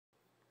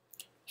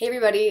Hey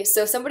everybody,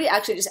 so somebody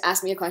actually just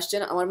asked me a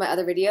question on one of my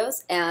other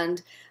videos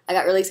and I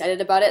got really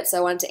excited about it, so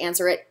I wanted to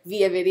answer it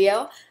via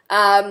video.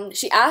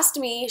 She asked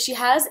me, she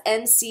has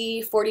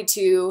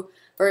NC42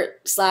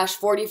 slash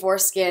 44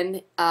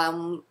 skin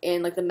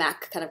in like the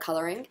MAC kind of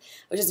coloring,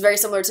 which is very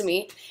similar to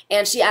me,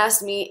 and she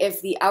asked me if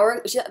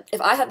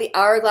if I thought the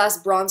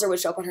Hourglass bronzer would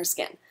show up on her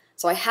skin.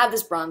 So I have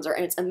this bronzer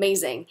and it's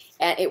amazing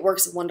and it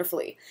works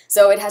wonderfully.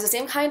 So it has the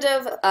same kind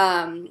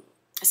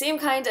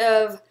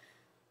of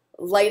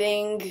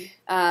lighting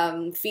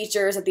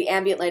features that the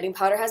ambient lighting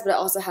powder has, but it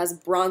also has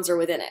bronzer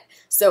within it.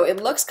 So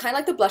it looks kind of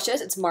like the blushes.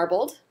 It's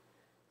marbled,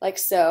 like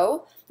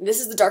so. This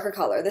is the darker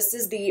color. This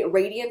is the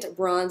Radiant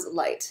Bronze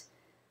Light.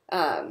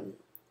 And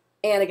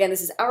again,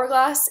 this is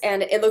Hourglass,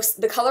 and it looks,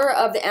 the color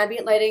of the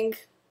ambient lighting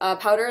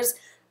powders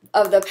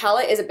of the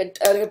palette is a bit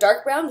like a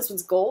dark brown. This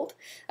one's gold.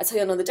 That's how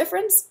you'll know the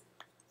difference.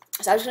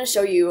 So I'm just going to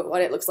show you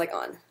what it looks like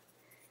on.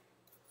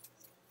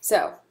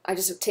 So I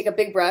just take a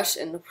big brush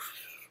and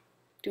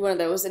do one of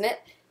those in it,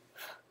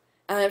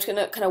 and I'm just going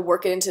to kind of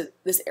work it into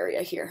this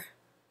area here.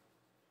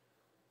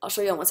 I'll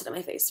show you on one side of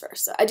my face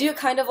first. So I do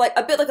kind of like,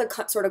 a bit like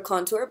a sort of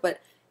contour, but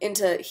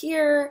into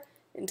here,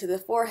 into the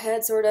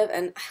forehead sort of,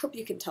 and I hope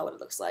you can tell what it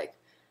looks like.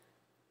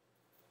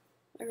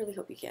 I really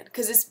hope you can,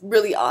 because it's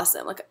really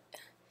awesome, like,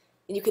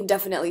 and you can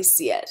definitely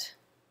see it.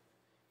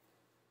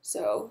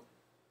 So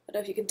I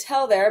don't know if you can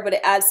tell there, but it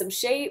adds some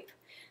shape,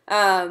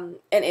 and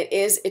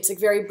it's like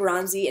very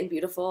bronzy and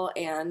beautiful,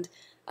 and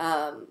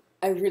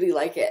I really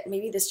like it.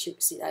 Maybe this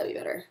should see that would be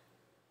better.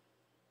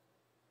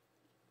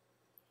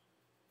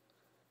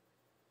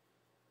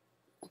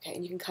 Okay,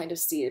 and you can kind of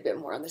see it a bit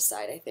more on this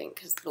side, I think,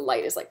 because the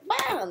light is like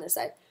on this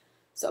side.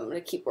 So I'm going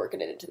to keep working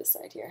it into this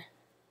side here.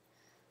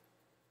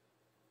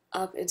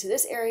 Up into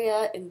this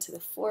area, into the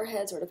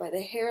forehead, sort of by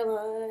the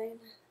hairline.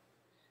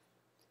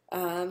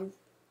 Yeah,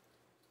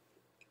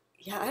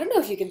 I don't know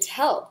if you can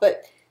tell,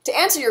 but to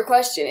answer your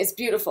question, it's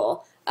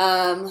beautiful.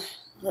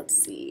 Let's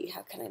see,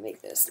 how can I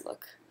make this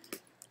look?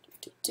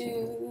 I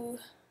don't know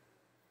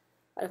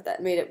if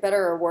that made it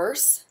better or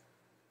worse.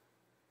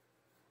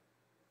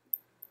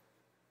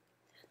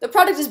 The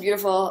product is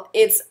beautiful,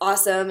 it's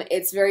awesome,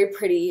 it's very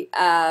pretty,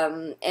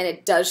 and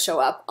it does show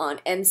up on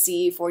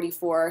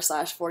NC44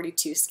 slash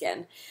 42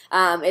 skin.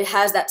 It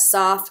has that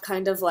soft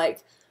kind of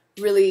like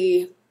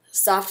really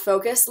soft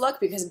focus look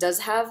because it does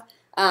have,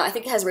 I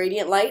think it has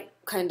radiant light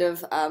kind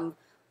of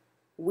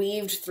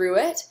weaved through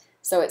it.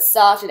 So it's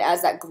soft, it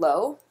adds that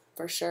glow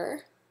for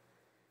sure.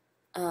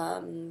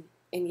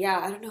 And yeah,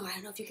 I don't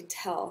know if you can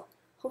tell.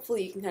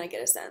 Hopefully you can kind of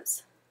get a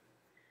sense.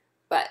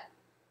 But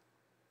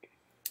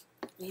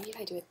maybe if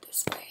I do it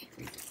this way.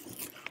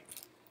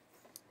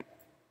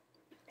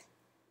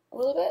 A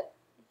little bit.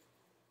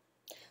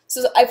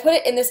 So I put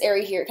it in this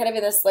area here, kind of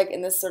in this, like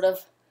in this sort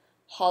of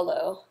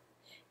hollow.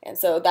 And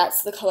so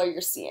that's the color you're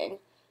seeing.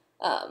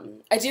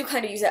 I do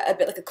kind of use it a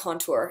bit like a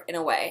contour in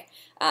a way.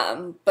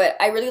 But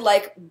I really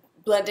like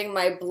blending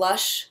my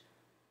blush.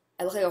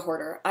 I look like a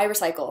hoarder. I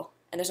recycle,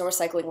 and there's no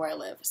recycling where I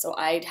live. So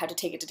I have to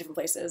take it to different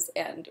places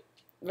and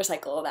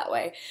recycle that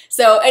way.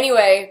 So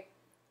anyway,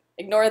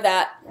 ignore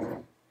that.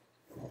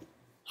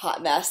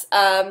 Hot mess.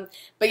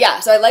 But yeah,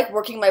 so I like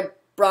working my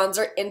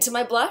bronzer into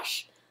my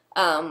blush,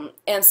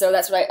 and so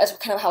that's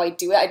kind of how I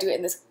do it. I do it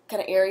in this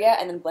kind of area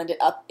and then blend it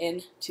up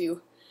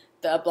into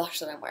the blush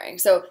that I'm wearing.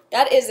 So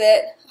that is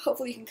it.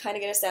 Hopefully you can kind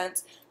of get a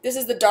sense. This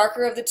is the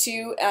darker of the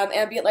two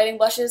ambient lighting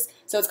blushes.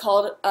 So it's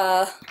called,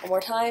 one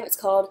more time, it's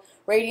called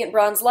Radiant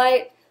Bronze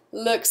Light.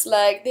 Looks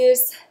like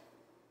this,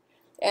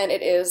 and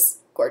it is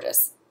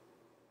gorgeous.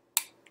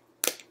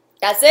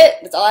 That's it.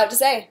 That's all I have to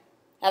say.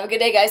 Have a good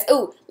day, guys.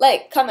 Oh,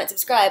 like, comment,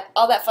 subscribe,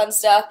 all that fun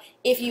stuff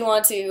if you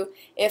want to.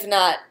 If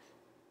not,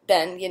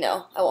 then, you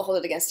know, I won't hold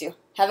it against you.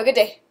 Have a good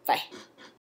day. Bye.